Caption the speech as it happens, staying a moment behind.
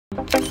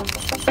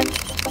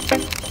They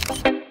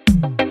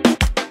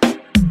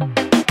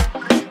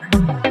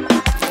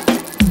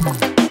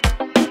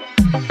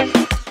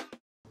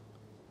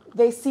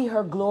see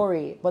her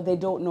glory, but they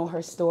don't know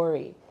her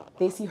story.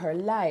 They see her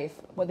life,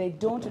 but they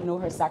don't know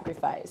her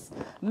sacrifice.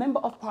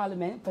 Member of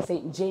Parliament for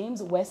St.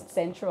 James West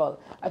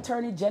Central,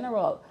 Attorney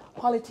General,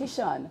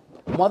 politician,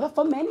 mother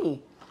for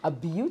many, a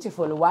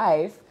beautiful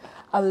wife,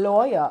 a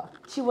lawyer.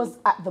 She was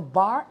at the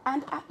bar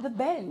and at the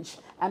bench.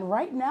 And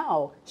right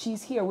now,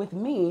 she's here with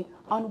me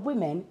on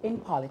Women in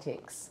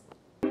Politics.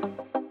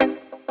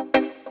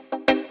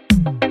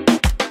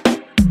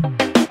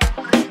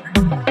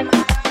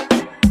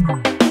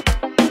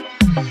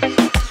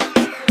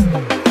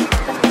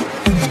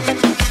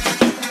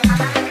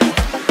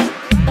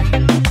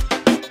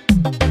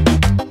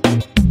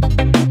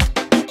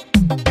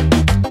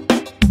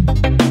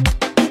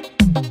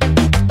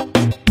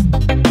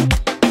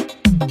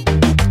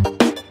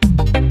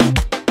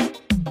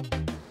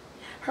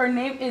 Her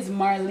name is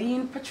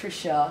Marlene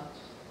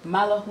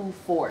Malahoo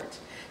Forte.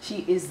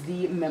 She is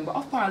the Member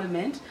of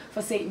Parliament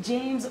for St.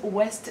 James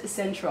West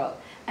Central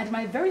and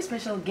my very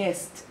special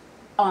guest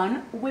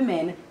on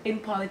Women in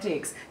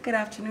Politics. Good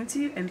afternoon to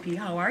you, MP.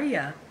 How are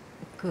you?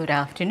 Good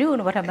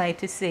afternoon. What am I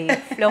to say?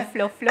 Fluff,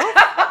 fluff,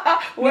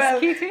 fluff?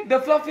 Well,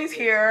 the fluff is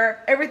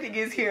here. Everything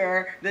is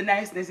here. The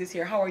niceness is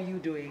here. How are you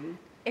doing?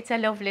 It's a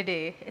lovely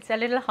day. It's a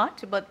little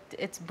hot, but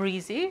it's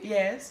breezy.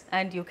 Yes.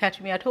 And you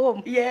catch me at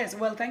home. Yes.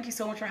 Well, thank you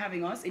so much for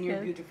having us in your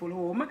beautiful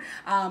home.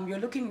 You're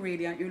looking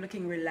radiant. You're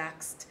looking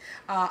relaxed.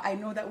 I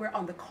know that we're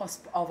on the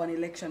cusp of an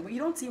election, but you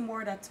don't seem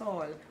worried at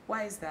all.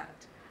 Why is that?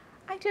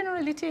 I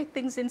generally take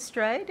things in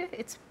stride.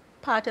 It's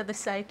part of the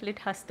cycle. It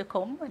has to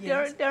come.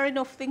 Yes. There are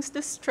enough things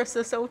to stress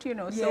us out, you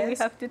know, Yes. so we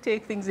have to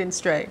take things in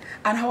stride.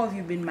 And how have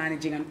you been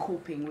managing and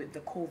coping with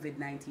the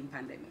COVID-19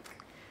 pandemic?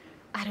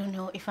 I don't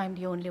know if I'm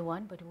the only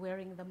one, but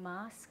wearing the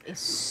mask is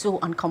so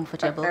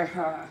uncomfortable.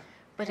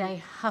 But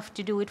I have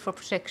to do it for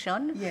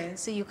protection.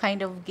 Yes. So you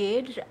kind of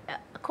gauge.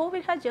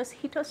 COVID has just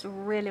hit us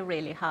really,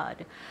 really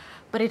hard.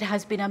 But it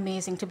has been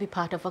amazing to be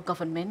part of a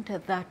government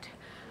that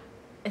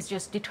is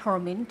just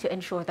determined to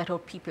ensure that our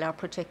people are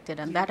protected.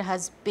 And that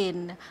has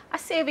been a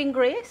saving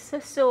grace.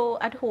 So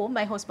at home,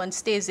 my husband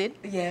stays in.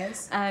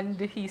 Yes. And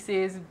he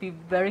says, be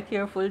very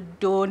careful,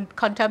 don't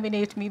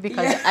contaminate me,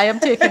 because I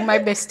am taking my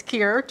best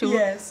care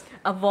to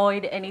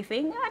avoid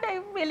anything. And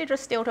I really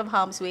just stay out of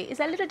harm's way. It's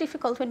a little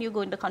difficult when you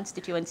go in the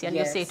constituency and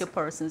you say to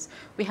persons,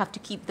 we have to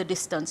keep the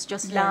distance.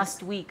 Just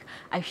last week,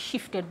 I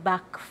shifted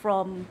back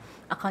from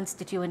a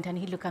constituent and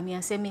he looked at me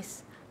and said,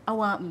 Miss, I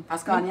want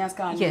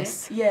Ascani.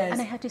 Yes. Yes. And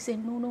I had to say,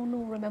 no,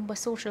 remember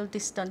social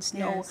distance,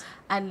 no.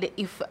 And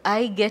if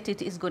I get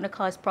it, it's going to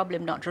cause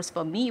problem not just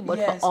for me, but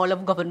for all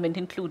of government,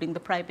 including the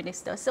Prime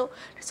Minister. So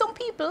some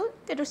people,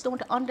 they just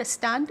don't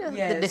understand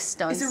the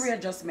distance. It's a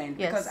readjustment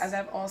because, as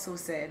I've also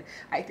said,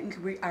 I think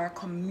we are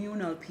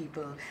communal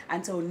people.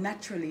 And so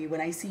naturally, when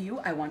I see you,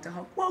 I want to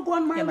hug, well, go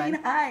on,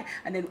 Marlene, hi.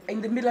 And then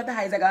in the middle of the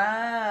hi, it's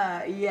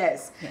like,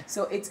 yes.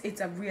 So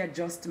it's a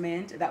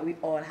readjustment that we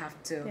all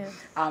have to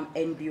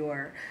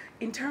endure.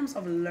 In terms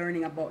of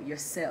learning about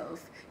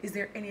yourself, is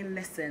there any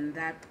lesson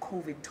that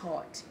COVID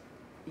taught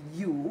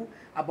you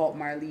about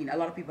Marlene? A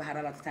lot of people had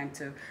a lot of time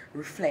to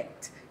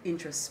reflect,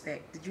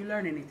 introspect. Did you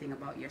learn anything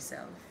about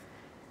yourself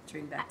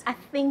during that time?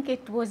 I think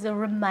it was a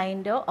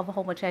reminder of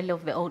how much I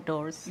love the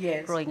outdoors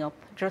growing up,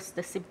 just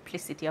the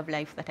simplicity of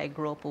life that I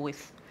grew up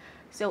with.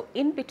 So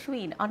in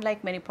between,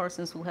 unlike many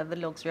persons who have the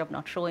luxury of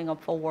not showing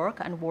up for work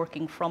and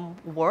working from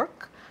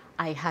work,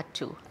 I had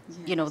to,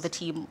 you know, the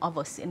team of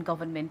us in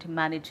government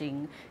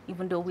managing,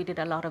 even though we did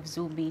a lot of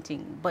Zoom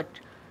meeting. But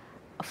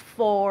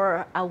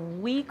for a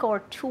week or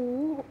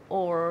 2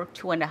 or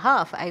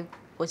 2.5, I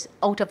was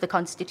out of the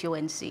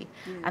constituency.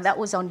 And that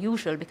was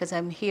unusual because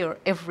I'm here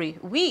every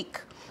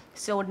week.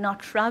 So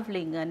not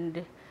traveling.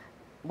 And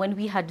when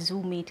we had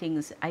Zoom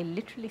meetings, I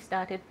literally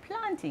started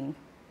planting.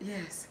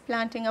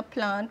 Planting a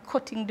plant,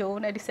 cutting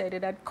down. I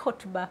decided I'd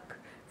cut back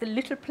the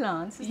little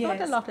plants. It's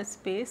not a lot of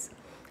space.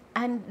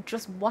 And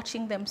just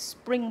watching them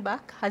spring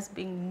back has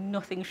been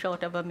nothing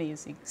short of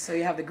amazing. So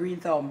you have the green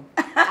thumb.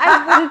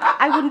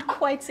 I wouldn't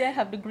quite say I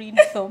have the green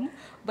thumb,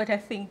 but I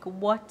think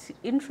what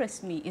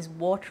interests me is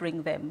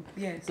watering them.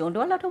 Don't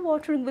do a lot of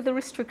watering with the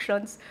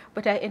restrictions,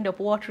 but I end up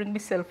watering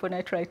myself when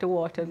I try to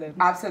water them.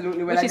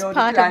 Absolutely. Well, which is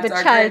part of the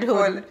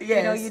childhood.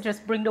 You know, you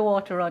just bring the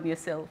water on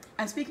yourself.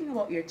 And speaking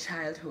about your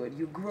childhood,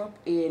 you grew up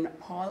in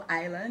Paul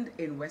Island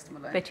in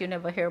Westmoreland. Bet you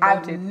never hear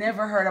about it. I've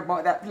never heard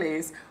about that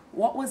place.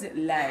 What was it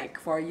like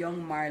for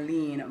young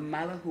Marlene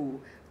Malahoo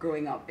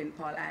growing up in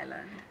Paul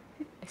Island?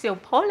 So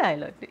Paul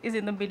Island is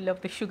in the middle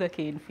of the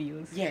sugarcane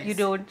fields. You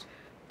don't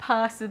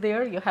pass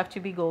there, you have to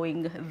be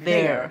going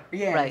there.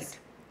 Right.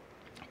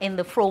 In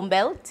the Frome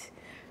Belt,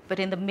 but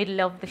in the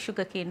middle of the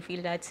sugarcane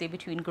field, I'd say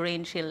between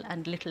Grange Hill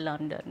and Little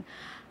London.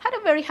 Had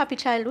a very happy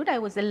childhood. I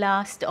was the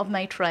last of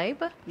my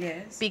tribe.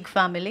 Big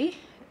family.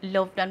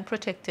 Loved and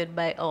protected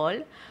by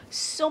all.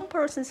 Some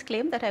persons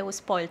claim that I was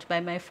spoiled by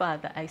my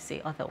father. I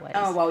say otherwise.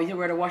 Oh, wow, you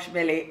were the wash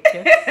belly.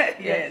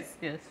 Yes.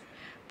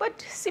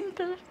 but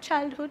simple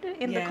childhood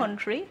in the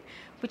country,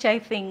 which I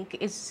think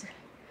is,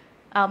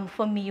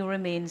 for me,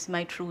 remains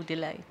my true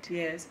delight.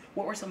 Yes.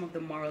 What were some of the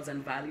morals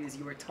and values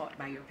you were taught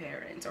by your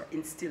parents or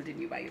instilled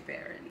in you by your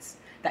parents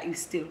that you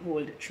still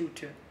hold true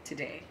to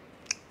today?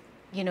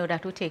 You know,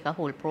 that would take a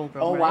whole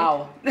program. Oh, right?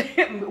 wow.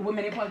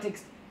 Women in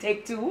politics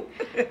take two.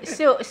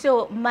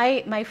 So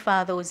my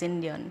father was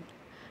Indian,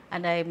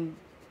 and I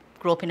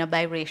grew up in a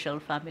biracial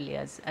family,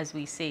 as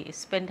we say.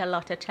 Spent a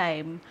lot of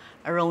time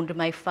around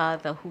my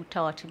father, who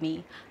taught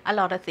me a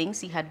lot of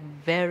things. He had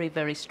very,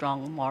 very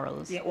strong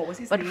morals. Yeah, what was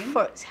his name? But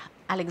first,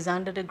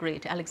 Alexander the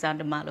Great,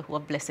 Alexander Malahoo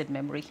of blessed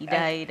memory. He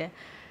died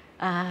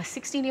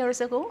 16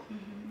 years ago,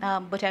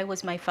 but I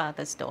was my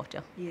father's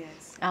daughter.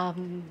 Yes.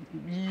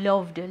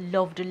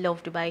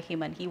 Loved by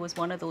him, and he was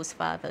one of those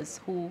fathers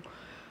who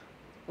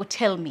would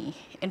tell me.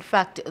 In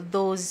fact,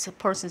 those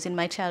persons in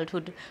my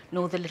childhood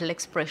know the little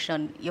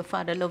expression, your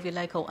father loved you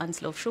like how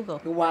ants love sugar.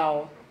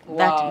 Wow.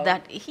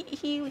 That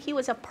he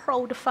was a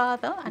proud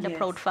father and a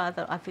proud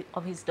father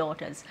of his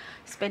daughters.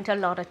 Spent a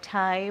lot of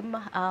time,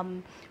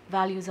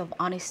 values of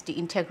honesty,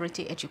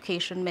 integrity,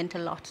 education meant a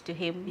lot to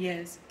him.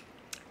 Yes.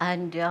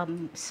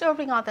 And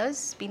serving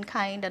others, being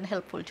kind and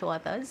helpful to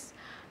others.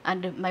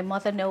 And my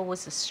mother now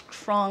was a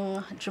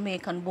strong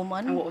Jamaican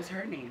woman. And what was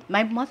her name?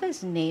 My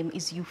mother's name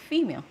is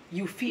Euphemia.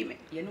 Euphemia.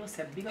 You know,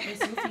 sir, big up Miss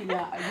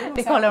Euphemia.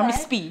 They call her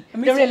Miss P.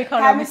 They really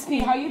call her Miss P.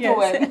 How you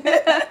doing?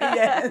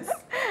 Yes.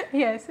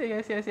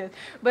 Yes.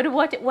 But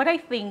what I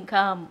think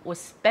was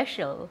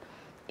special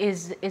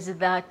is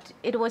that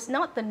it was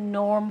not the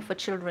norm for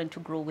children to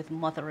grow with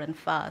mother and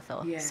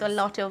father. Yes. So a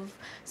lot of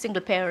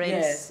single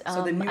parents, yes.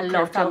 So the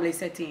nuclear family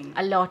setting.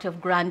 A lot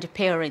of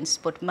grandparents,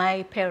 but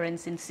my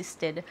parents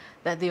insisted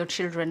that their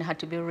children had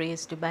to be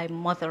raised by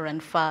mother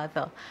and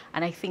father.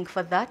 And I think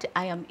for that,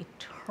 I am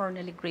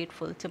eternally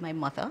grateful to my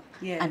mother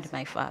and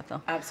my father.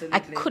 Absolutely.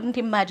 I couldn't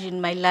imagine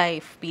my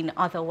life being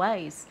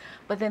otherwise.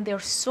 But then there are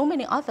so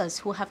many others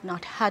who have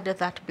not had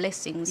that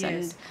blessings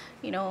and,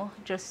 you know,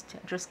 just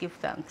give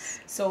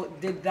thanks. So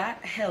did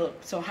that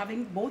help? So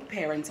having both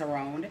parents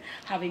around,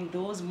 having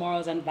those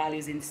morals and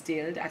values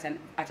instilled at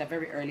a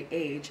very early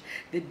age,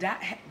 did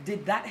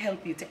that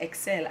help you to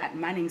excel at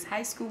Manning's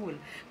High School?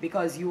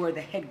 Because you were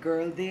the head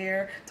girl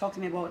there. Talk to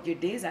me about your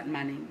days at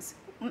Manning's.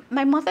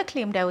 My mother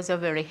claimed I was a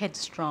very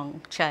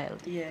headstrong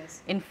child.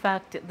 Yes. In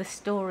fact, the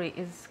story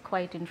is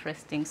quite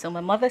interesting. So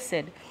my mother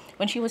said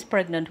when she was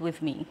pregnant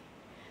with me,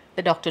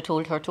 the doctor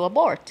told her to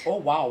abort. Oh,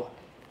 wow.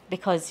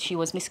 Because she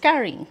was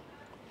miscarrying.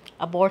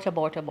 Abort.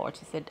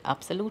 She said,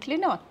 absolutely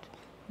not.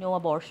 No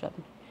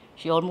abortion.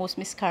 She almost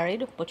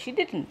miscarried, but she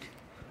didn't.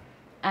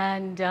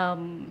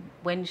 And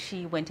when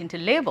she went into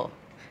labor,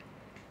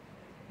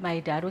 my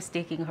dad was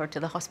taking her to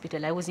the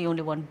hospital. I was the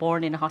only one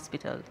born in a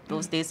hospital.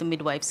 Those days the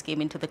midwives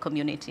came into the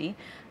community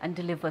and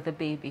delivered the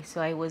baby.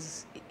 So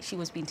she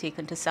was being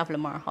taken to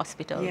Savlamar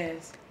Hospital.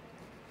 Yes.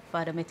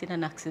 Father met in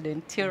an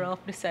accident, tear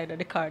off the side of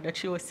the car that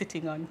she was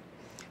sitting on.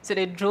 So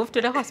they drove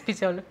to the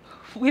hospital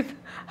with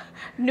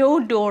no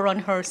door on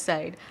her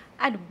side.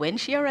 And when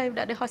she arrived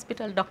at the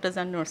hospital, doctors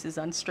and nurses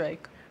on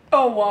strike.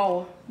 Oh,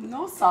 wow.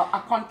 No, sir.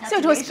 A concatenation so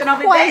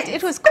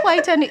it was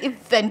quite an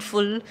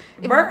eventful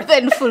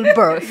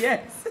birth.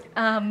 Yes.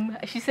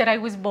 She said I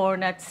was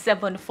born at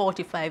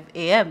 7:45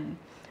 a.m.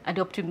 and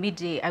up to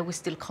midday I was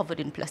still covered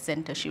in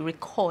placenta. She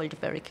recalled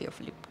very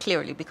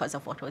clearly because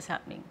of what was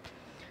happening.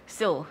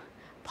 So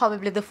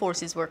probably the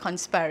forces were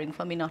conspiring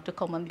for me not to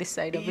come on this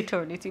side of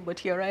eternity, but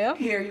here I am.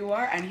 Here you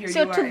are, and here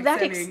you are. So to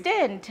that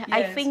extent,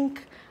 I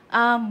think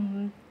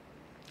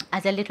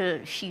as a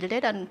little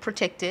shielded and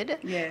protected.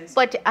 Yes.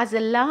 But as a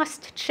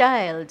last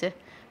child,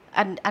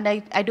 and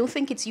I don't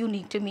think it's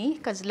unique to me,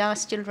 because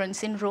last children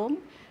syndrome,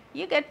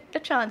 you get the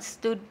chance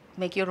to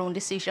make your own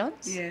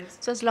decisions. Yes.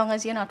 So as long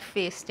as you're not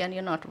feisty and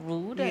you're not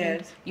rude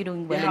and you're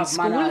doing well in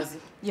school, manners.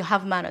 You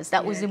have manners.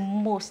 That was the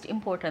most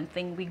important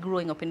thing we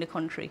growing up in the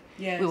country.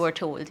 Yes. We were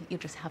told you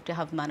just have to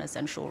have manners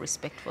and show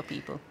respect for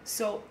people.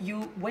 So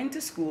you went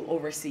to school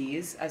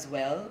overseas as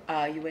well.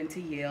 You went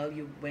to Yale,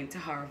 you went to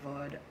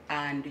Harvard,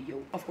 and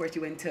of course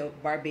you went to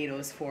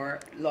Barbados for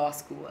law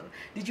school.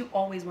 Did you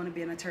always want to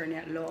be an attorney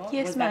at law?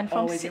 Yes, was man. that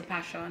always your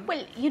passion?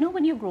 Well, you know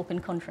when you grow up in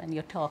country and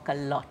you talk a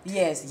lot.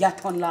 Yes,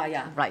 yaton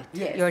lawyer. Right.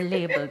 Yes. You're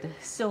labeled.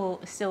 So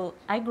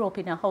I grew up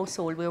in a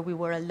household where we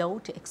were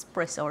allowed to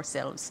express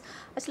ourselves.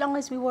 As long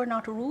as we were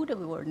not rude,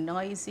 we were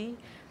noisy,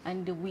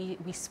 and we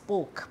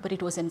spoke, but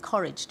it was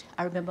encouraged.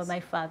 I remember my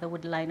father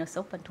would line us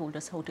up and told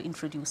us how to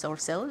introduce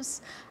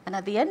ourselves. And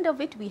at the end of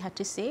it, we had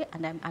to say,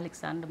 and I'm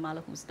Alexander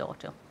Malahoo's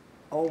daughter.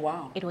 Oh,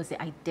 wow. It was the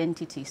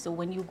identity. So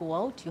when you go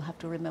out, you have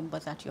to remember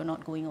that you're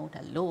not going out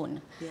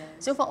alone. Yes.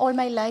 So for all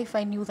my life,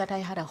 I knew that I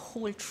had a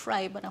whole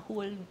tribe and a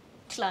whole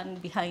clan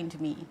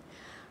behind me.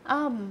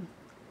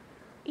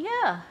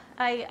 Yeah,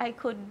 I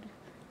could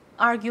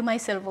argue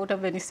myself out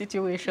of any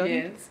situation,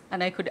 yes.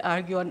 and I could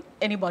argue on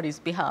anybody's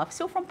behalf.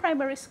 So from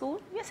primary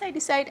school, yes, I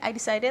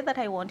decided that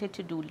I wanted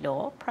to do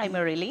law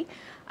primarily.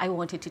 I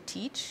wanted to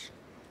teach,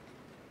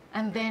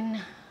 and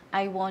then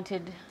I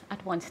wanted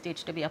at one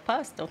stage to be a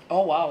pastor.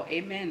 Oh, wow.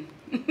 Amen.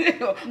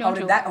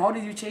 How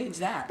did you change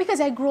that? Because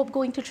I grew up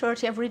going to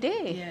church every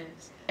day.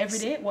 Yes. Every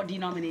day? What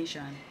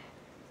denomination?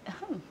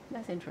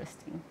 That's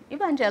interesting.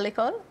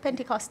 Evangelical,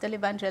 Pentecostal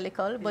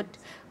evangelical, but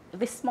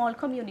this small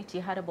community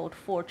had about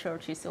 4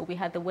 churches. So we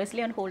had the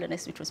Wesleyan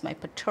Holiness, which was my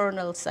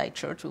paternal side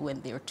church. We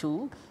went there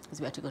too, because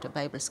we had to go to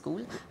Bible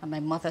school. And my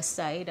mother's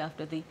side,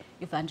 after the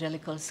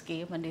evangelicals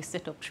came and they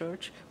set up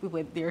church, we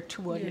went there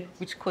too, and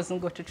which cousin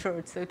go to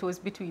church. So it was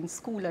between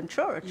school and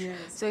church. Yes.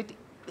 So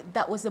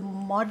that was a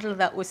model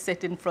that was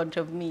set in front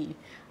of me.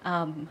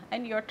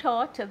 And you're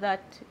taught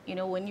that, you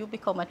know, when you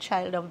become a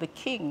child of the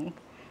King,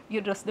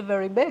 you're just the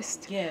very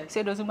best. Yes. So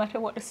it doesn't matter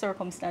what the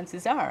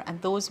circumstances are.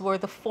 And those were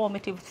the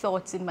formative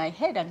thoughts in my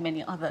head and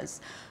many others.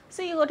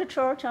 So you go to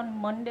church. On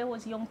Monday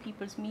was young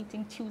people's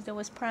meeting, Tuesday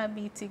was prayer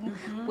meeting,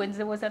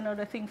 Wednesday was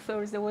another thing,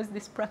 Thursday was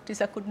this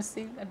practice I couldn't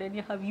sing, and then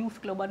you have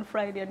youth club on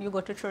Friday and you go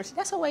to church.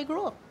 That's how I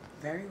grew up.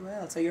 Very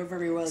well. So you're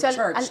very well so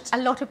churched. A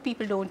lot of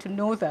people don't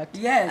know that.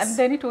 Yes. And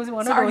then it was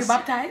one of those. Are you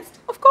baptized?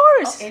 Of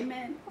course. Oh,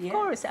 amen. Of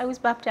course. I was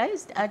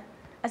baptized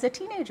as a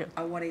teenager.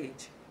 At what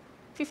age?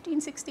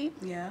 15, 16.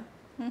 Yeah.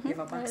 You have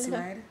a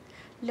backslide?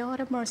 Lord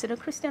of mercy, the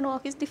Christian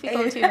walk is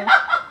difficult, you know.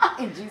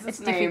 In Jesus' it's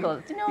name.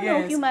 difficult.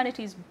 No,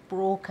 humanity is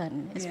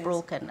broken. It's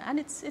broken, and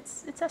it's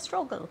a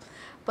struggle.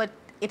 But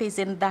it is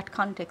in that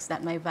context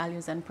that my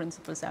values and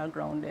principles are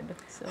grounded.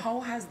 So.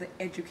 How has the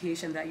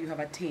education that you have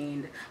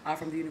attained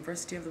from the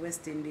University of the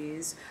West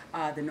Indies,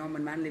 the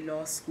Norman Manley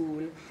Law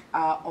School,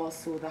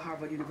 also the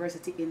Harvard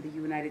University in the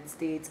United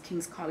States,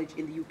 King's College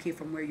in the UK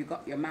from where you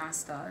got your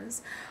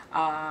master's,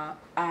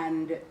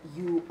 and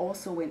you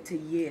also went to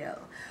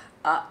Yale.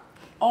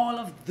 All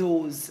of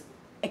those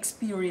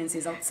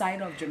experiences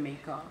outside of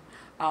Jamaica,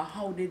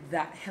 how did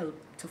that help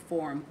to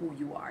form who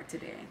you are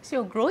today?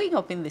 So growing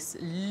up in this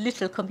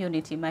little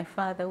community, my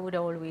father would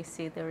always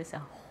say there is a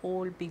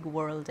whole big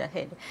world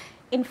ahead.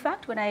 In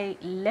fact, when I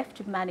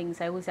left Manning's,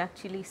 I was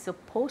actually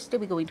supposed to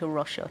be going to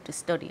Russia to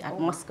study at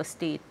Moscow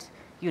State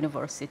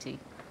University.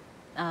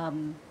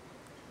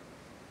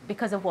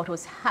 Because of what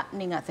was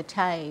happening at the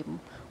time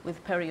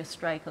with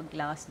perestroika,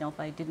 glasnost,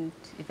 I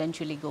didn't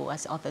eventually go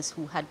as others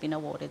who had been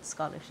awarded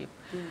scholarship.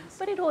 Yes.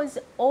 But it was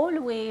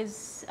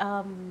always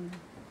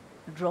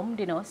drummed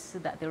in us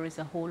that there is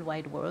a whole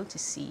wide world to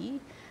see,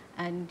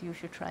 and you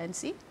should try and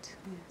see it.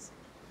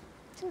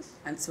 Yes.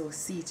 And so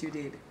see it you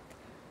did.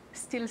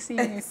 Still seeing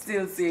it.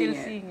 Still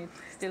seeing it.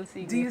 Still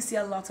seeing it. Do you see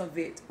a lot of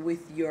it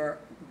with your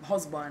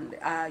husband?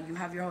 You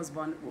have your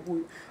husband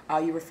who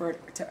you referred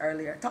to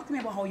earlier. Talk to me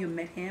about how you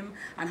met him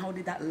and how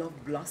did that love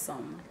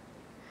blossom?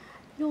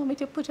 You want me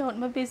to put out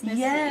my business?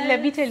 Yes.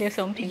 Let me tell you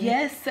something.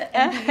 Yes.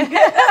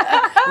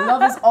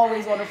 Love is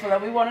always wonderful,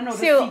 and we want to know the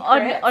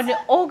secret. On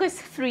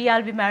August 3,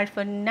 I'll be married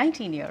for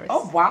 19 years.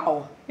 Oh,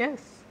 wow.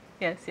 Yes.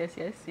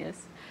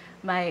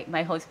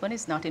 My husband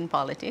is not in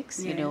politics.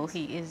 Yes. You know,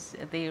 he is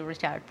the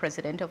retired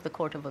president of the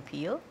Court of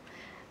Appeal.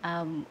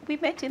 We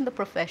met in the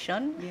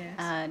profession, yes.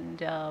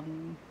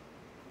 and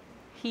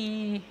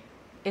he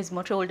is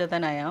much older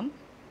than I am.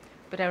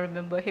 But I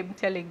remember him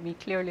telling me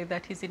clearly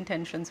that his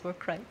intentions were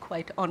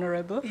quite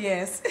honorable.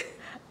 Yes.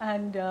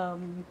 And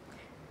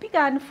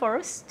began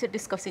first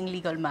discussing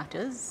legal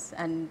matters.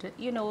 And,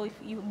 you know, if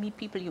you meet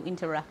people, you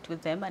interact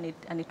with them, and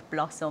it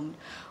blossomed.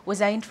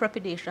 Was I in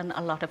trepidation?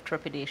 A lot of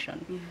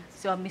trepidation. Yes.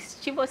 So a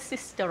mischievous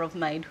sister of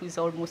mine, who's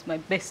almost my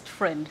best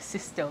friend,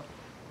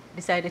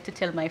 decided to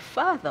tell my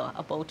father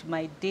about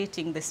my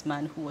dating this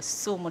man who was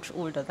so much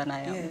older than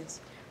I am.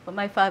 Yes. But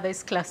my father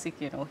is classic,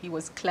 you know. He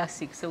was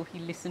classic, so he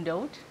listened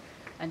out.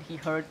 And he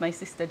heard my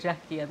sister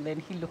Jackie, and then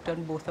he looked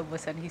on both of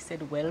us and he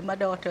said, well, my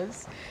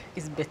daughters,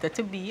 it's better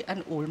to be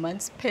an old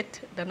man's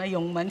pet than a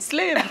young man's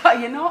slave.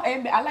 You know,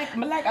 I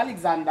like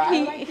Alexander.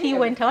 He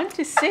went on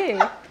to say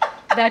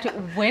that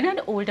when an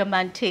older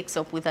man takes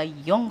up with a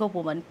younger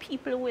woman,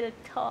 people will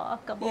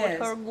talk about yes.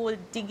 her gold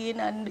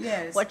digging and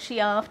yes. what she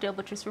after,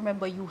 but just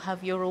remember, you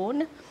have your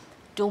own.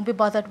 Don't be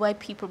bothered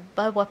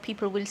by what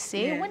people will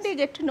say. Yes. When they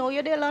get to know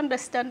you, they'll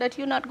understand that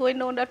you're not going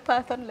down that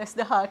path unless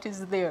the heart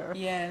is there.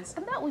 Yes.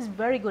 And that was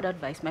very good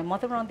advice. My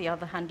mother, on the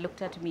other hand,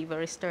 looked at me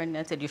very sternly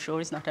and said, you sure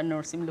he's not a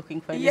nurse him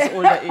looking for in his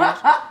older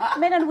age?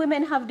 Men and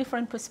women have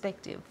different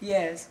perspectives.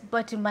 Yes.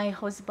 But my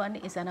husband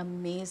is an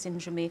amazing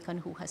Jamaican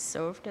who has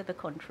served the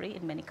country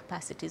in many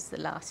capacities, the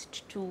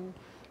last 2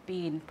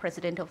 being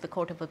president of the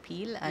Court of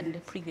Appeal and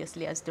yes.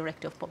 previously as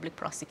director of public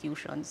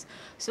prosecutions.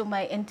 So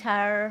my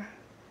entire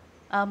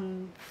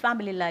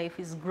family life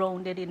is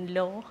grounded in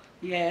law,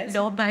 yes.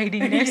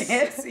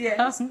 law-abidingness,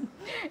 yes.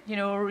 You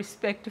know,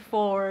 respect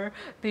for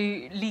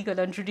the legal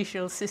and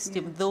judicial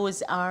system. Yes.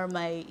 Those are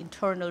my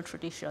internal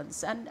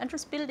traditions, and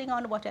just building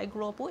on what I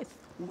grew up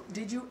with.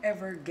 Did you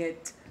ever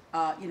get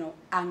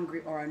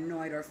angry or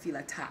annoyed or feel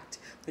attacked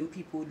when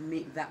people would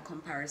make that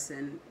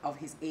comparison of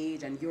his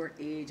age and your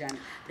age and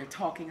they're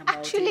talking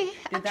about it?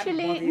 Did that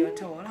bother you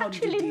at all? How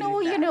did you deal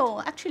with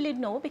that? Actually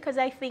no, because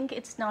I think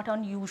it's not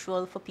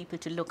unusual for people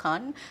to look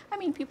on. I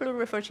mean, people will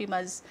refer to him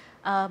as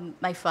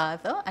my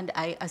father and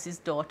I as his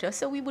daughter,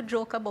 so we would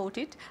joke about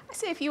it. I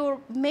say, if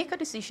you make a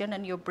decision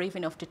and you're brave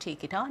enough to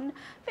take it on,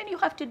 then you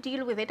have to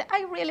deal with it.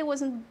 I really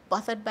wasn't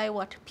bothered by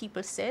what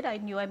people said. I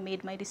knew I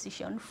made my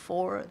decision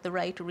for the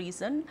right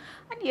reason.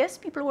 And yes,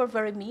 people were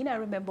very mean. I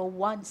remember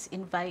once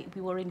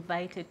we were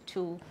invited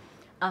to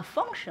a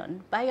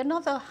function by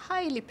another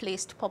highly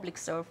placed public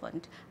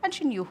servant, and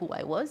she knew who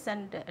I was,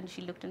 and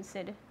she looked and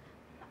said,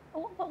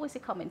 oh, what was the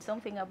comment?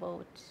 Something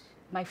about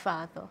my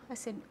father. I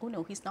said, oh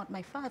no, he's not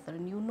my father,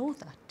 and you know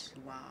that.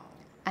 Wow.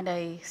 And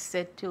I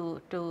said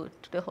to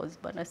the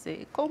husband, I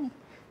say, come,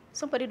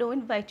 somebody don't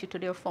invite you to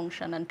their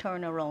function and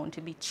turn around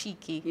to be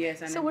cheeky.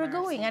 Yes, so we're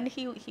going, and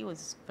he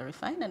was very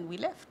fine, and we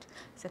left.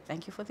 I said,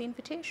 thank you for the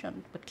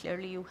invitation, but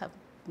clearly you have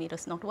made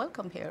us not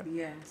welcome here.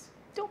 Yes.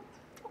 Don't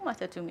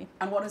matter to me.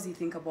 And what does he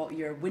think about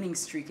your winning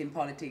streak in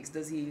politics?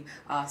 Does he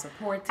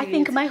support it? I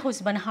think my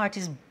husband's heart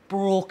is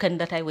broken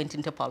that I went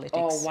into politics.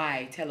 Oh,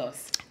 why? Tell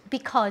us.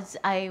 Because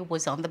I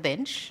was on the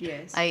bench.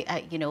 Yes.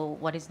 I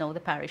what is now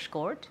the parish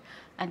court,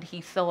 and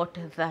he thought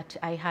that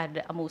I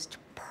had a most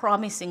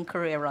promising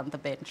career on the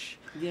bench.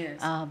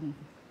 Yes.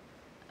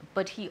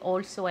 But he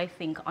also, I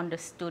think,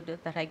 understood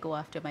that I go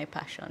after my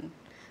passion,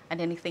 and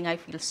anything I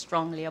feel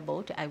strongly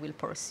about, I will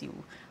pursue.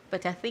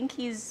 But I think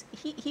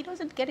he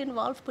doesn't get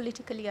involved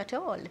politically at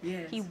all.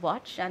 Yes. He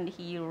watched, and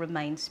he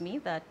reminds me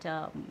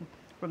that,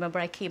 remember,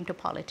 I came to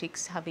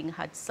politics having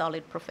had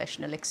solid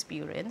professional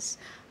experience.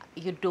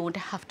 You don't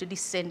have to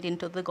descend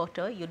into the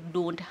gutter. You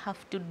don't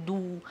have to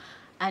do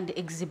and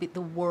exhibit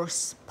the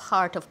worst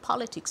part of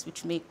politics,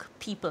 which make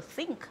people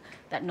think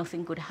that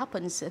nothing good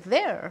happens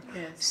there.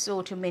 Yes.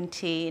 So to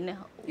maintain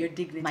your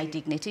dignity. My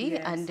dignity,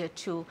 yes. and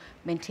to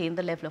maintain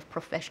the level of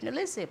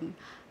professionalism.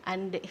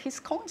 And his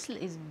counsel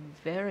is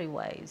very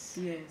wise.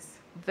 Yes.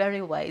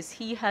 Very wise.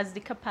 He has the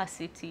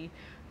capacity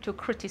to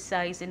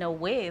criticize in a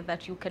way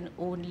that you can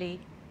only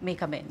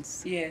make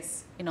amends.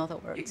 Yes. In other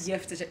words. You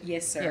have to,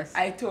 yes, sir. Yes.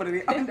 I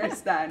totally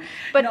understand.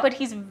 But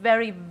he's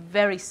very,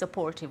 very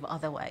supportive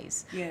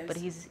otherwise. Yes. But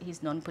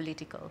he's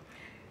non-political.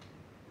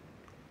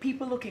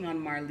 People looking on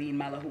Marlene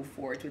Malahoo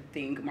Forte would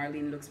think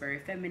Marlene looks very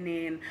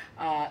feminine,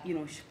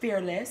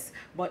 fearless,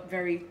 but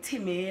very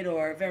timid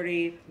or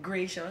very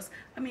gracious.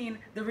 I mean,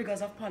 the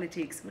rigors of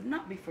politics would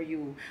not be for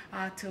you.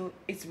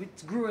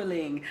 It's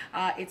grueling,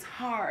 it's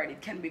hard,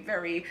 it can be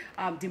very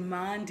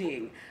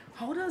demanding.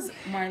 How does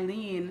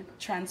Marlene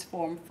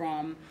transform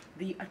from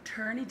the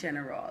Attorney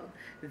General,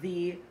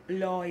 the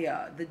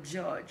lawyer, the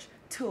judge,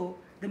 to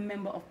the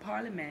Member of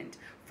Parliament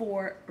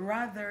for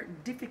rather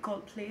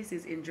difficult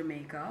places in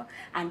Jamaica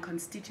and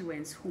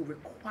constituents who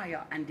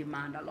require and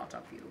demand a lot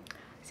of you?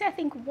 See, I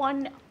think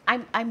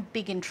I'm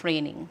big in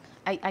training.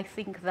 I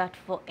think that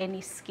for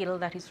any skill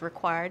that is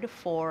required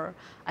for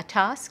a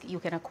task, you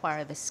can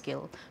acquire the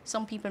skill.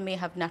 Some people may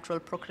have natural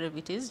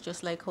proclivities,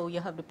 just like how you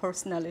have the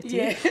personality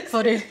yes.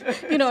 for it,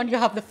 and you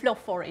have the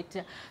fluff for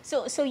it.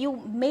 So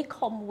you may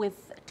come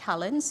with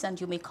talents and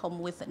you may come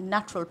with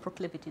natural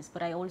proclivities,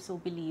 but I also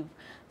believe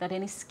that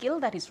any skill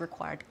that is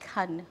required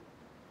can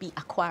be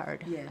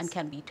acquired yes. and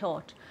can be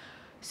taught.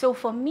 So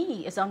for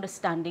me, is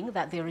understanding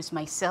that there is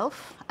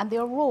myself and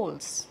there are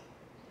roles.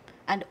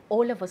 And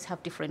all of us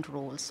have different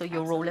roles. So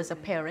your Absolutely. role as a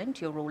parent,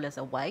 your role as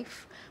a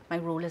wife, my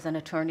role as an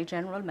attorney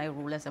general, my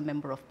role as a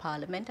member of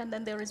parliament, and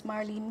then there is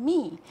Marlene,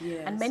 me.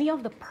 Yes. And many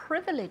of the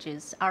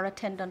privileges are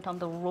attendant on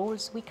the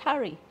roles we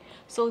carry.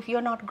 So if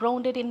you're not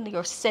grounded in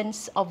your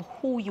sense of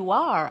who you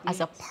are yes.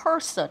 as a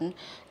person,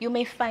 you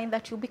may find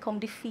that you become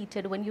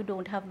defeated when you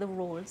don't have the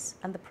roles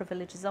and the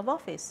privileges of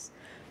office.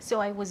 So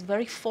I was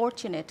very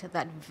fortunate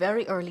that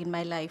very early in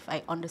my life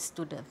I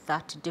understood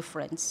that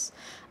difference.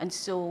 And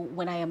so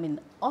when I am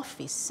in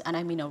office and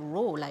I'm in a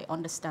role, I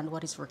understand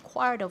what is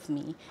required of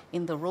me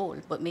in the role.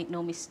 But make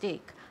no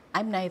mistake,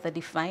 I'm neither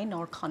defined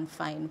nor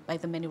confined by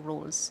the many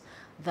roles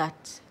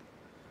that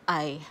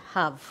I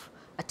have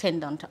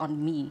attendant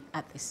on me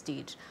at this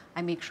stage.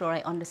 I make sure I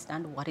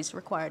understand what is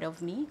required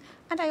of me,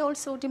 and I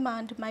also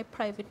demand my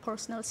private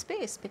personal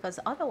space, because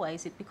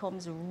otherwise it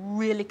becomes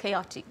really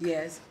chaotic.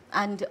 Yes.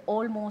 And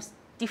almost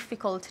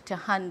difficult to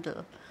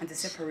handle. And to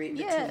separate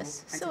the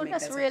yes. two. So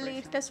that's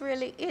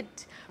really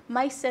it.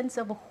 My sense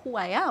of who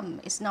I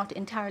am is not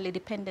entirely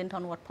dependent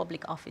on what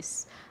public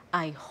office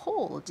I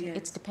hold. Yes.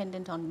 It's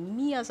dependent on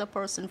me as a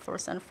person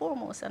first and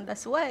foremost, and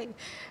that's why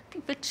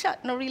people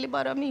chat not really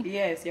bother me.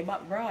 Yes, you're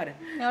back broad.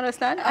 You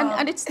understand?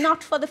 And it's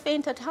not for the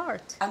faint at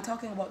heart. I'm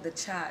talking about the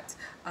chat.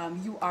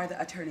 You are the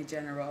Attorney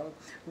General.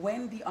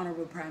 When the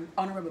Honorable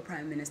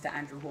Prime Minister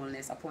Andrew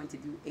Holness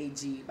appointed you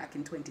AG back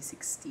in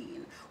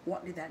 2016,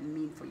 what did that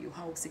mean for you?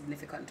 How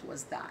significant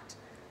was that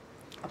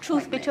appointment?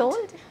 Truth be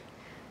told,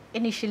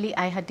 initially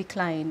I had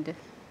declined.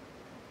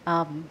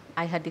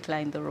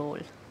 The role.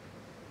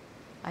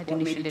 What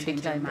made you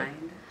change your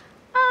mind?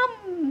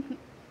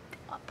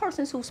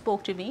 persons who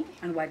spoke to me.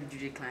 And why did you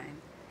decline?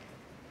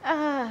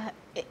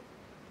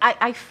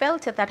 I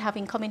felt that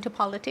having come into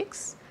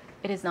politics,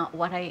 it is not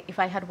what if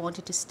I had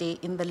wanted to stay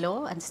in the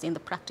law and stay in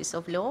the practice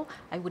of law,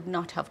 I would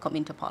not have come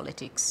into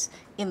politics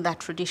in that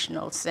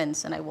traditional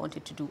sense, and I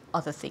wanted to do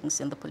other things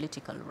in the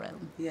political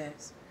realm.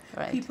 Yes.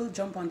 Right. People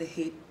jump on the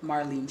hate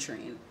Marlene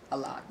train a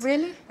lot.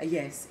 Really?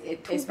 Yes,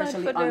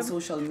 especially on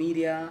social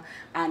media,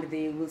 and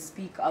they will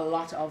speak a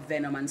lot of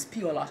venom and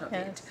spew a lot of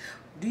it.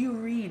 Do you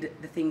read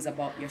the things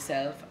about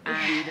yourself,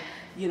 and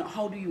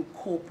how do you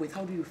cope with,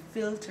 how do you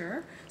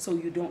filter so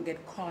you don't get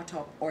caught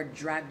up or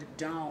dragged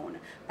down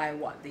by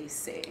what they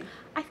say?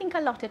 I think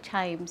a lot of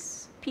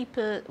times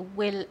people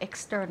will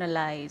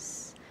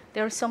externalize.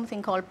 There is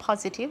something called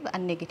positive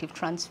and negative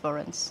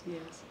transference.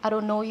 Yes. I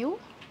don't know you,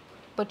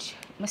 but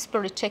my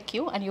spirit check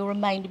you and you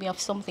remind me of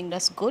something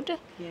that's good,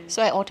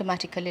 so I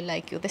automatically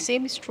like you. The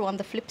same is true on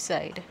the flip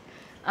side.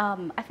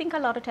 I think a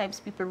lot of times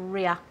people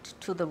react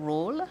to the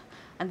role,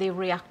 and they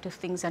react to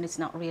things, and it's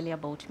not really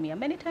about me. And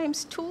many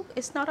times too,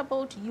 it's not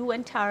about you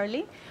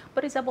entirely,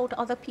 but it's about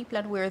other people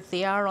and where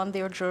they are on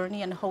their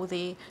journey and how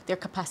their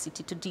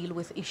capacity to deal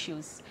with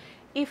issues.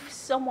 If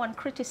someone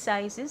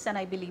criticizes, and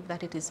I believe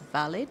that it is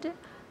valid,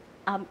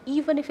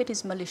 even if it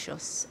is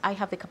malicious, I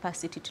have the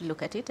capacity to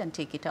look at it and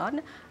take it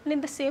on. And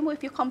in the same way,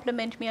 if you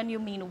compliment me and you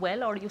mean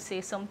well, or you say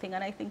something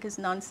and I think is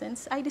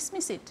nonsense, I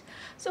dismiss it.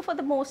 So for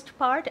the most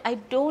part, I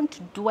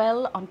don't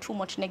dwell on too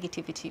much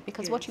negativity,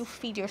 because what you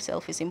feed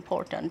yourself is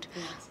important.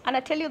 And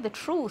I tell you the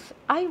truth,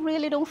 I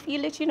really don't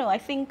feel it. I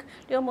think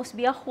there must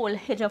be a whole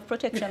hedge of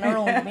protection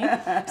around me.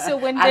 So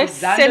when they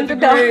send the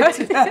dart,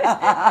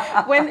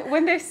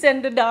 when they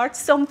send the dart,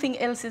 something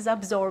else is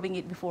absorbing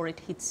it before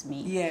it hits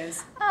me.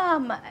 Yes.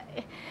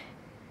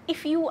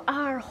 If you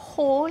are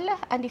whole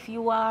and if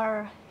you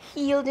are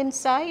healed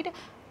inside,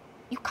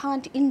 you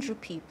can't injure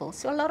people.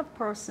 So a lot of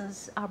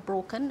persons are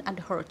broken and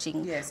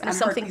hurting. Yes, and it's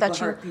something that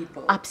you hurt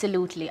people.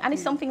 Absolutely, and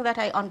it's something that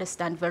I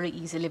understand very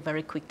easily,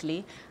 very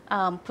quickly.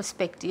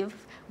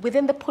 Perspective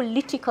within the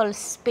political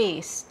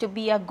space. To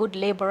be a good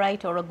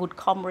laborite or a good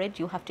comrade,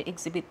 you have to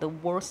exhibit the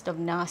worst of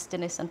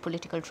nastiness and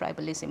political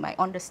tribalism. I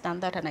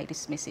understand that and I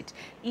dismiss it,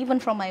 even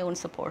from my own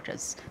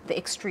supporters, the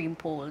extreme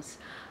poles.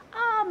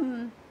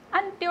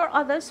 And there are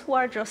others who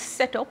are just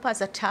set up as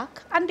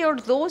attack, and there are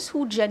those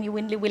who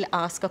genuinely will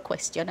ask a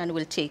question and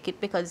will take it,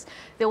 because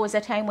there was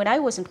a time when I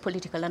wasn't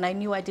political and I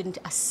knew I didn't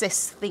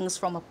assess things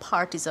from a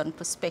partisan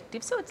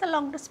perspective. So it's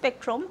along the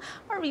spectrum.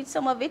 I read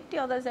some of it, the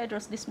others I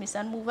just dismiss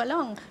and move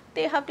along.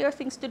 They have their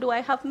things to do,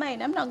 I have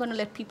mine. I'm not going to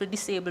let people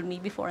disable me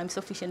before I'm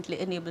sufficiently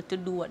enabled to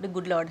do what the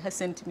good Lord has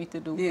sent me to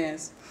do.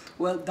 Yes.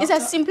 Well, it's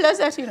as simple as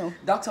that,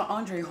 Dr.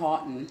 Andre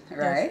Horton,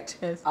 right?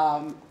 Yes.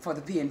 For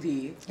the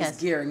PNP, is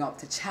gearing up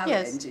to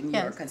challenge in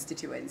your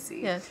constituency.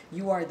 Yes.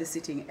 You are the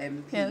sitting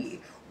MP. Yes.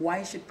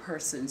 Why should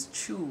persons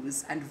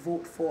choose and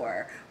vote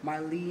for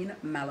Marlene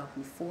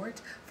Malahoo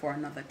Forte for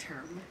another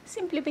term?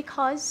 Simply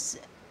because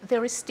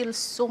there is still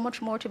so much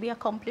more to be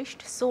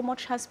accomplished. So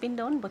much has been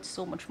done, but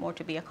so much more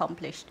to be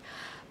accomplished.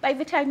 By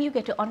the time you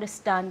get to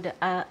understand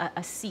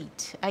a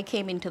seat, I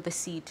came into the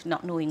seat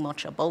not knowing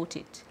much about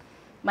it.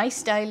 My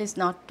style is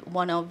not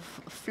one of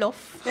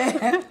fluff.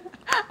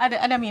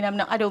 And I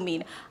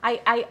mean,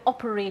 I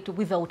operate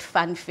without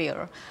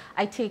fanfare.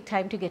 I take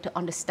time to get to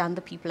understand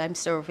the people I'm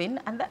serving,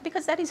 and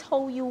because that is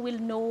how you will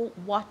know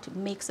what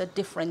makes a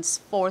difference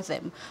for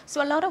them.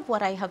 So a lot of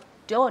what I have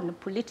done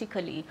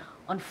politically,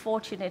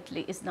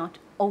 unfortunately, is not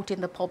out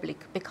in the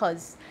public,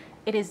 because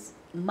it is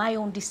my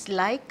own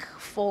dislike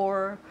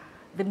for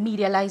the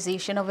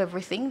medialization of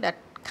everything that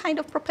kind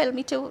of propelled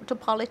me to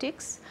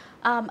politics.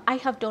 I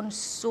have done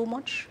so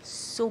much,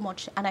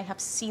 and I have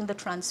seen the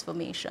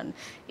transformation.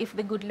 If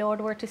the good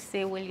Lord were to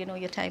say, well,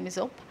 your time is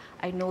up,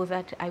 I know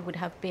that I would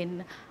have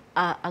been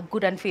a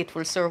good and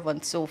faithful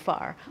servant so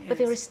far. Yes. But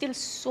there is still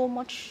so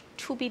much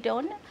to be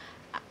done.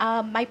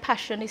 My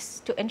passion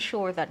is to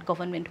ensure that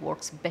government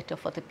works better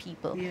for the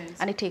people. Yes.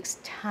 And it takes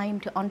time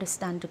to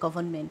understand the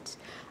government.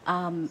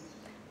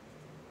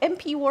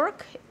 MP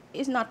work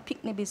is not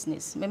picnic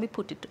business. Let me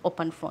put it up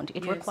and front.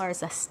 It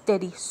requires a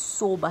steady,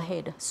 sober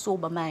head,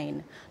 sober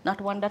mind, not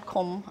one that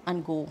come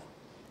and go,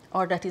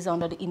 or that is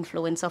under the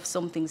influence of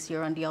some things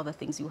here and the other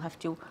things. You have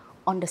to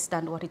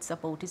understand what it's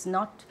about. It's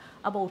not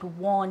about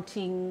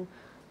wanting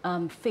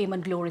fame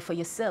and glory for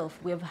yourself.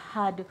 We have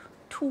had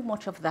too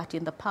much of that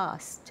in the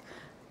past.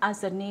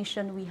 As a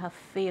nation, we have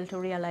failed to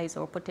realize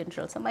our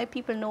potential. So my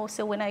people know,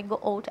 so when I go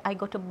out, I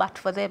go to bat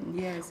for them.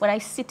 Yes. When I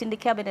sit in the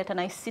cabinet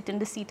and I sit in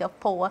the seat of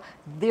power,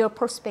 their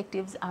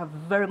perspectives are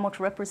very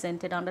much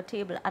represented on the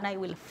table, and I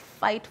will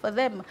fight for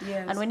them.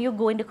 Yes. And when you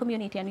go in the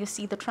community and you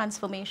see the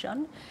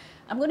transformation,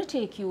 I'm going to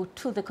take you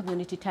to the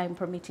community, time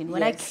permitting.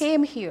 When I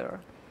came here,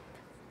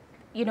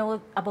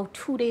 about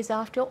 2 days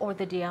after or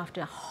the day after,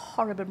 a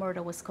horrible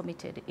murder was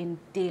committed in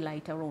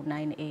daylight around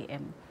 9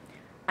 a.m.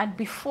 And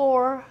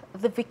before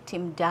the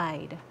victim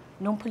died,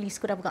 no police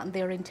could have gotten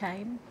there in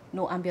time,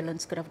 no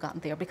ambulance could have gotten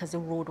there, because the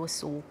road was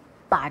so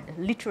bad,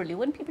 literally.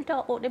 When people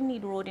talk about them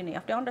need road, you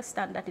have to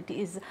understand that it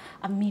is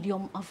a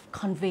medium of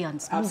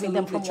conveyance, moving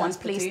them from one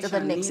place to the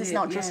next. It's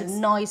not just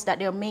noise that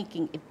they're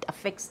making, it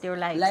affects their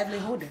lives.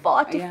 Livelihood.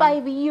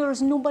 45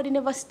 years, nobody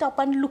never stopped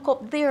and look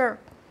up there.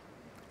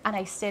 And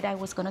I said I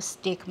was going to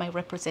stake my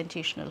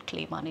representational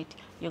claim on it.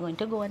 You're going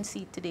to go and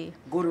see today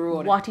Good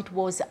road. What it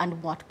was and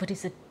but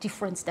it's a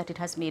difference that it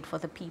has made for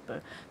the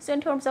people. So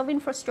in terms of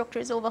infrastructure,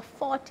 it's over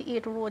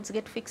 48 roads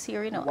get fixed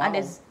here, Wow. and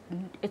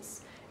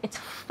it's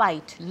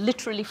fight,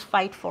 literally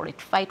fight for it.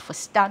 Fight for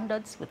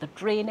standards with the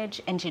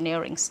drainage,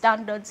 engineering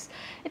standards.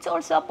 It's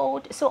also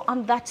about, so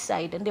on that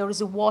side, and there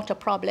is a water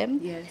problem.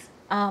 Yes.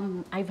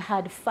 I've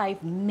had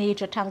 5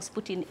 major tanks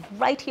put in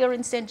right here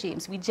in St.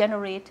 James. We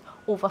generate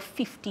over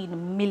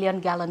 15 million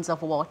gallons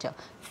of water.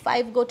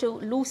 5 go to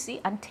Lucy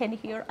and 10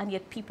 here, and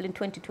yet people in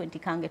 2020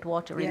 can't get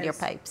water in their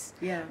pipes.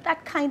 Yeah.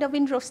 That kind of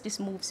injustice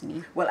moves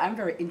me. Well, I'm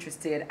very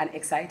interested and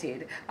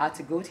excited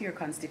to go to your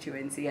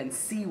constituency and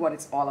see what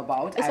it's all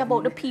about. It's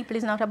about the people,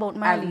 it's not about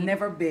Marlene. I've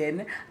never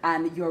been,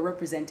 and you're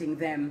representing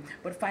them.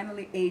 But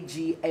finally,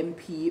 AG,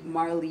 MP,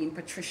 Marlene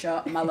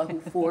Patricia Malahoo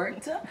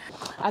Forte.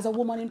 As a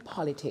woman in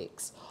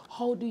politics,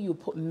 how do you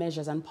put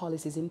measures and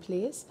policies in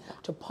place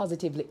to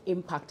positively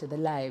impact the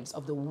lives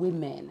of the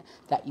women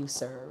that you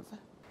serve?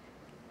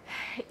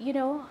 You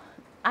know,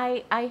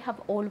 I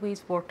have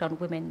always worked on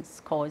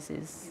women's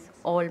causes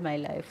all my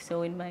life.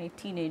 So in my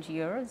teenage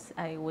years,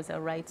 I was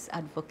a rights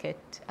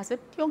advocate as a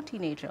young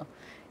teenager.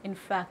 In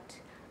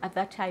fact, at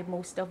that time,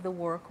 most of the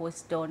work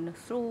was done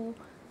through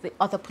the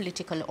other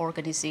political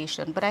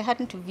organization, but I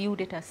hadn't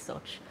viewed it as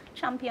such.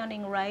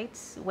 Championing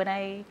rights, when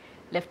I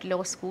left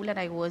law school and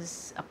I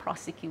was a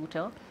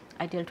prosecutor,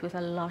 I dealt with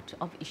a lot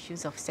of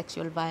issues of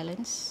sexual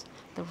violence,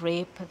 the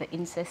rape, the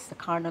incest, the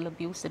carnal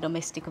abuse, the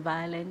domestic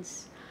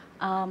violence.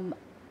 I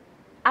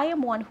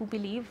am one who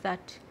believes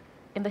that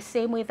in the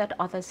same way that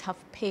others have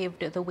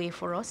paved the way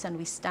for us and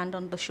we stand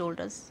on the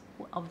shoulders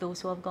of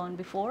those who have gone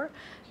before,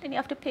 then you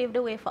have to pave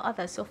the way for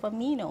others. So for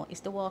me now,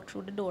 is to walk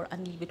through the door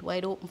and leave it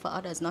wide open for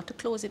others, not to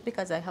close it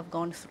because I have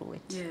gone through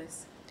it.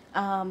 Yes.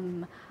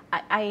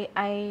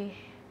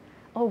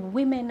 Our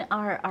women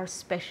are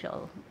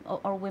special.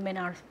 Our women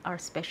are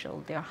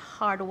special. They're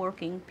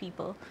hardworking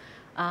people.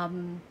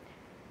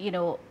 You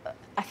know,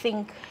 I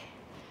think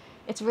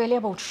it's really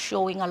about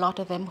showing a lot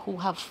of them who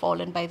have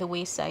fallen by the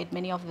wayside.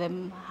 Many of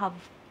them have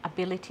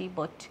ability,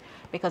 but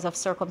because of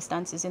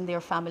circumstances in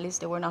their families,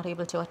 they were not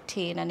able to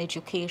attain an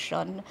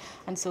education,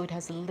 and so it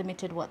has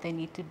limited what they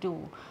need to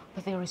do.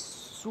 But there is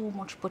so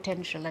much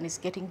potential, and it's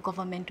getting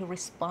government to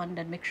respond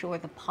and make sure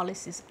the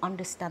policies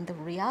understand the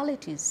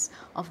realities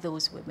of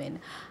those women.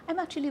 I'm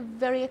actually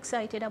very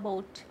excited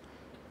about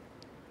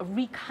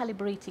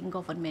recalibrating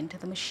government,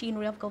 the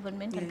machinery of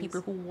government, and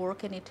people who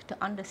work in it to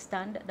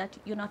understand that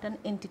you're not an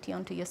entity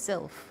unto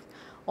yourself.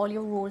 All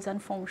your roles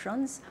and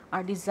functions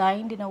are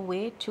designed in a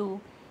way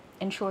to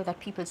ensure that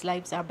people's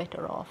lives are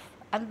better off.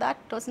 And that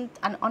doesn't,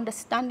 an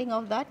understanding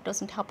of that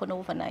doesn't happen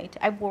overnight.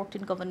 I've worked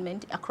in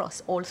government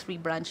across all 3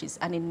 branches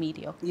and in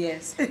media.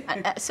 Yes.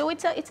 So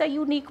it's a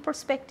unique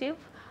perspective,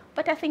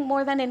 but I think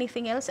more than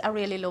anything else, I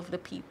really love the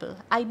people.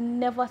 I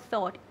never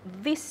thought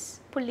this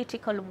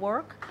political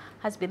work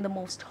has been the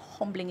most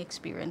humbling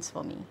experience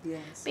for me.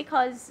 Yes.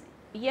 Because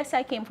yes,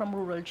 I came from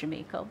rural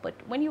Jamaica, but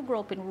when you grow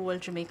up in rural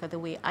Jamaica the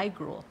way I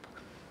grew up,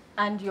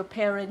 and your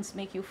parents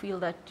make you feel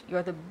that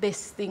you're the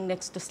best thing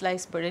next to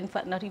sliced bread. In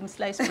fact, not even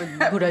sliced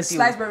bread good as you.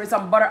 Sliced bread with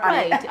some butter on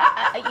it.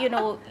 Right. You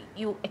know,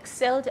 you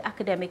excelled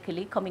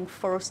academically, coming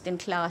first in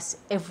class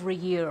every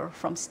year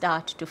from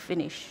start to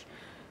finish.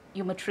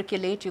 You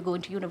matriculate, you go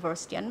into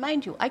university. And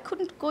mind you, I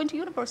couldn't go into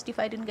university if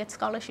I didn't get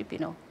scholarship, you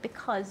know,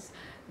 because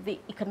the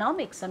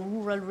economics and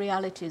rural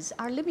realities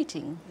are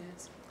limiting.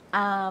 Yes.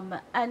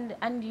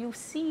 And you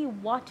see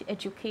what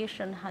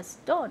education has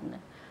done.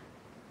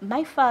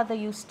 My father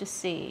used to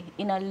say,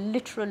 in a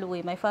literal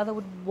way, my father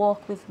would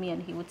walk with me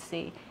and he would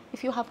say,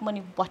 if you have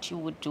money, what you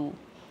would do?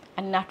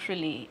 And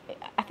naturally,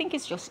 I think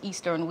it's just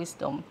Eastern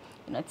wisdom.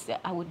 You know, it's,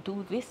 I would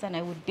do this and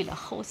I would build a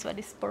house for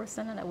this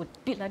person and I would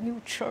build a new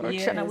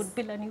church and I would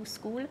build a new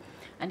school.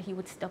 And he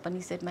would stop and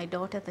he said, my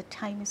daughter, the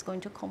time is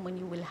going to come when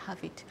you will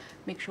have it.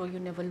 Make sure you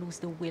never lose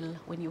the will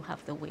when you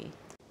have the way.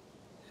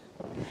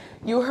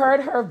 You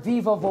heard her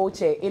viva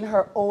voce in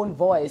her own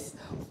voice.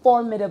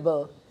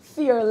 Formidable,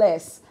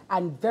 fearless,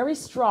 and very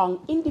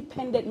strong,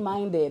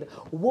 independent-minded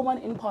woman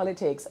in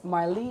politics,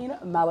 Marlene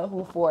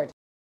Malahoo Forte.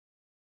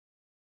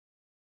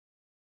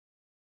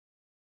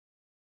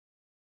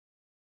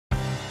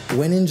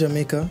 When in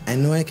Jamaica, I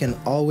know I can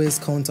always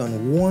count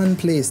on one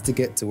place to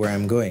get to where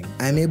I'm going.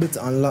 I'm able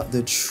to unlock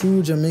the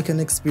true Jamaican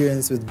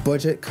experience with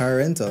Budget Car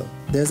Rental.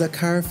 There's a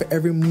car for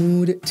every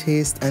mood,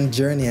 taste, and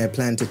journey I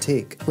plan to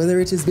take. Whether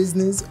it is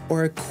business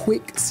or a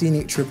quick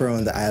scenic trip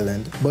around the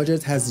island,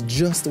 Budget has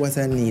just what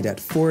I need at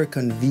 4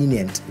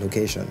 convenient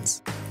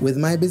locations. With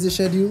my busy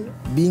schedule,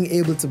 being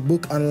able to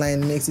book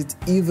online makes it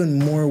even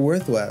more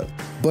worthwhile.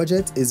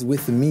 Budget is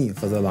with me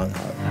for the long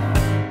haul.